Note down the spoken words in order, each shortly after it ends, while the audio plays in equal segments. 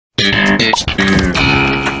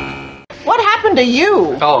What happened to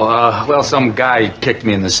you? Oh, well, some guy kicked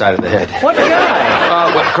me in the side of the head. What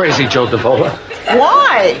guy? What, Crazy Joe Davola.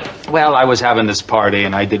 Why? Well, I was having this party,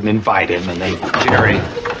 and I didn't invite him, and Jerry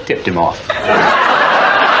tipped him off.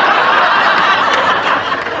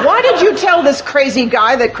 Why did you tell this crazy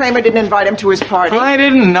guy that Kramer didn't invite him to his party? I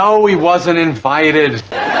didn't know he wasn't invited.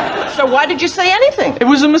 So why did you say anything? It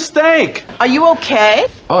was a mistake. Are you okay?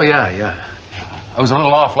 Oh, yeah. I was a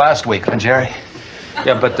little off last week, huh, Jerry?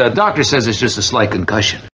 Yeah, but the doctor says it's just a slight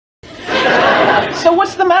concussion. So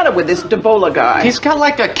what's the matter with this Davola guy? He's got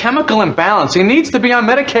like a chemical imbalance. He needs to be on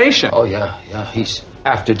medication. Oh, yeah. He's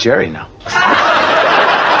after Jerry now.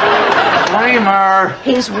 Kramer.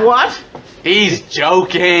 He's what? He's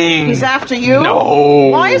joking. He's after you? No.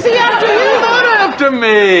 Why is he after you? Not after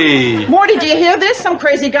me. Morty, did you hear this? Some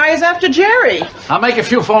crazy guy is after Jerry. I'll make a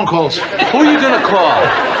few phone calls. Who are you gonna call?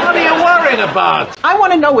 What are you worried about? I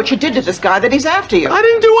want to know what you did to this guy that he's after you. I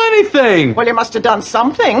didn't do anything. Well, you must have done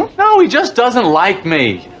something. No, he just doesn't like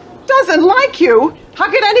me. Doesn't like you? How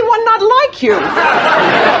could anyone not like you?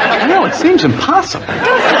 I know, it seems impossible.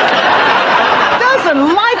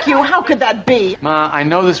 Doesn't like you? How could that be? Ma, I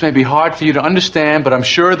know this may be hard for you to understand, but I'm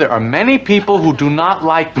sure there are many people who do not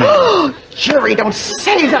like me. Jerry, don't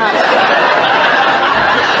say that.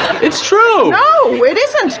 It's true. No, it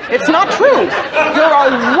isn't. It's not true. You're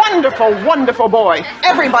a wonderful, wonderful boy.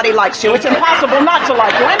 Everybody likes you. It's impossible not to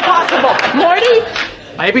like you. Impossible. Morty?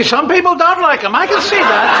 Maybe some people don't like him. I can see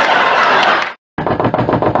that.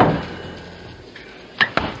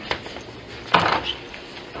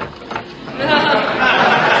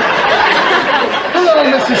 Hello,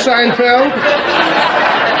 Mr. Seinfeld.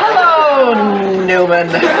 Hello, Newman.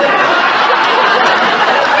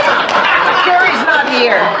 Jerry's not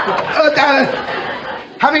here.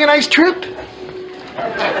 Having a nice trip?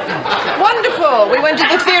 Wonderful. We went to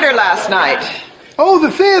the theater last night. Oh,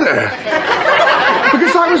 the theater.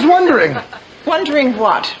 Because I was wondering Wondering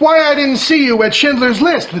what? why I didn't see you at Schindler's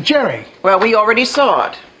List with Jerry. Well, we already saw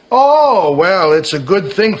it. Oh, well, it's a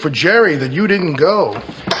good thing for Jerry that you didn't go.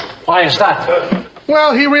 Why is that?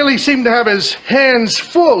 Well, he really seemed to have his hands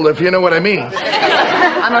full, if you know what I mean.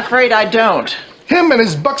 I'm afraid I don't. Him and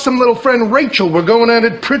his buxom little friend Rachel were going at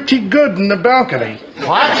it pretty good in the balcony.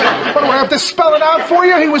 What? But do I have to spell it out for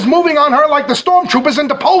you? He was moving on her like the stormtroopers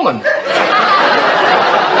into Poland.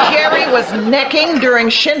 Jerry was necking during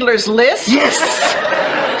Schindler's List? Yes!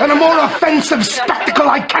 And a more offensive spectacle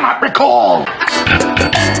I cannot recall.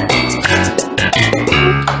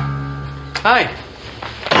 Hi.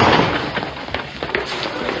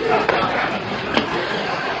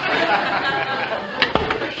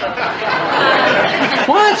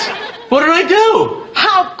 What? What did I do?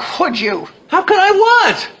 How could you? How could I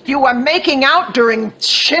what? You were making out during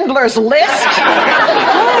Schindler's List?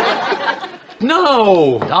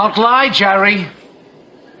 No. Don't lie, Jerry.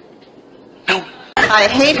 I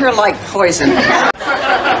hate her like poison.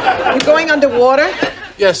 You going underwater?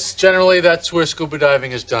 Yes, generally that's where scuba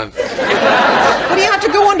diving is done. What do you have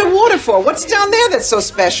to go underwater for? What's down there that's so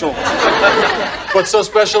special? What's so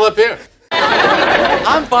special up here?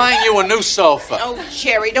 I'm buying you a new sofa. Oh,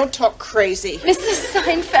 Jerry, don't talk crazy. Mrs.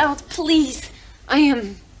 Seinfeld, please. I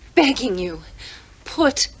am begging you.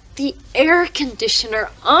 Put the air conditioner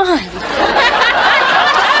on.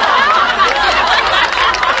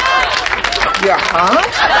 You're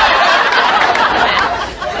hot?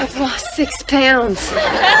 I've lost 6 pounds.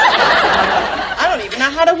 I don't even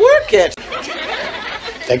know how to work it.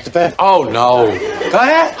 Take the pen. Oh, no. Go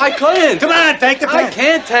ahead. I couldn't. Come on, take the pen. I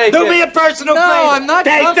can't take it. Do me a personal favor. No, I'm not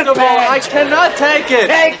Take comfortable. the pen. I cannot take it.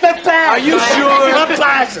 Take the pen. Are you sure? I'm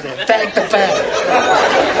positive. Take the pen.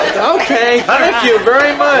 Okay, thank you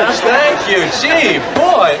very much. Thank you. Gee,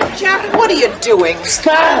 boy. Jack, what are you doing?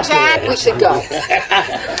 Stop. Jack, we should go.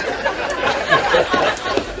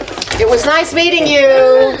 It was nice meeting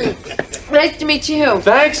you. Nice to meet you.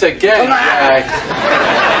 Thanks again, Jack.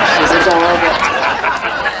 She's adorable.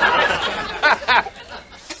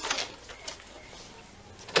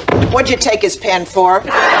 What'd you take his pen for?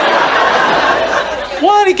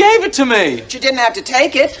 What? He gave it to me. You didn't have to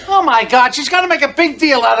take it. Oh, my God. She's got to make a big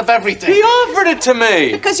deal out of everything. He offered it to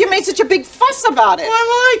me. Because you made such a big fuss about it.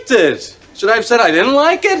 I liked it. Should I have said I didn't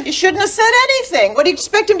like it? You shouldn't have said anything. What do you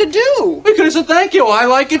expect him to do? We could have said thank you. I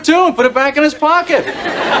like it too, and put it back in his pocket. He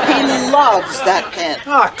loves that pen.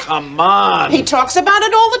 Oh, come on. He talks about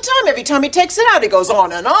it all the time. Every time he takes it out, he goes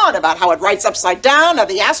on and on about how it writes upside down, how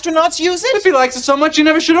the astronauts use If it. he likes it so much, he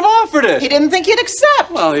never should have offered it. He didn't think he'd accept.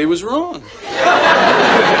 Well, he was wrong.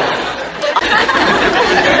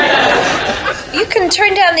 You can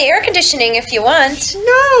turn down the air conditioning if you want.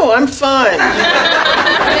 No, I'm fine.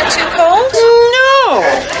 Is it too cold?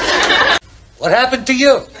 happened to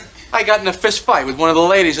you? I got in a fist fight with one of the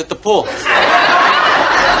ladies at the pool.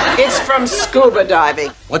 It's from scuba diving.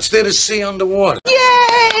 What's there to see underwater?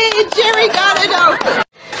 Yay! Jerry got it open.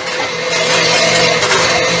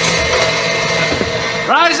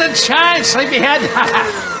 Rise and shine, sleepyhead.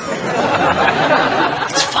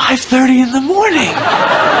 It's 5:30 in the morning.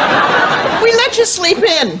 We let you sleep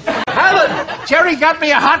in. Helen, Jerry got me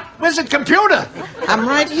a hot wizard computer. I'm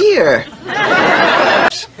right here.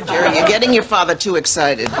 Jerry, you're getting your father too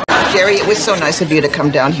excited. Jerry, it was so nice of you to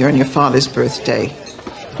come down here on your father's birthday.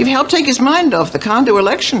 You've helped take his mind off the condo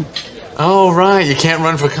election. Oh, right. You can't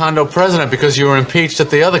run for condo president because you were impeached at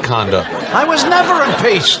the other condo. I was never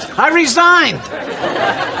impeached. I resigned.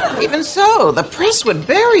 Even so, the press would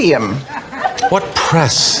bury him. What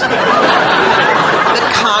press? The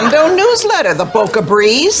condo newsletter, the Boca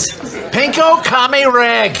Breeze. Pinko Kami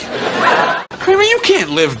Rag. Kramer, you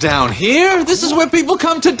can't live down here. This is where people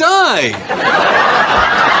come to die.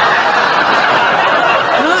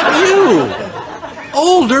 Not you.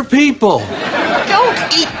 Older people. Don't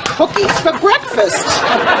eat cookies for breakfast.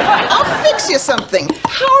 I'll fix you something.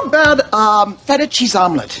 How about feta cheese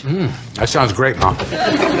omelet? That sounds great, Mom.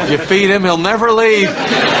 You feed him, he'll never leave.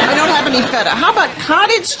 I don't have any feta. How about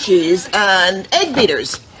cottage cheese and egg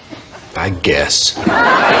beaters? I guess.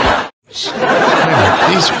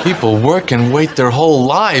 These people work and wait their whole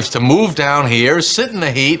lives to move down here, sit in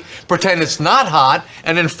the heat, pretend it's not hot,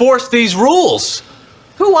 and enforce these rules.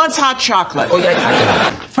 Who wants hot chocolate?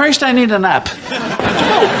 First, I need a nap.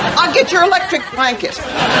 Oh, I'll get your electric blanket.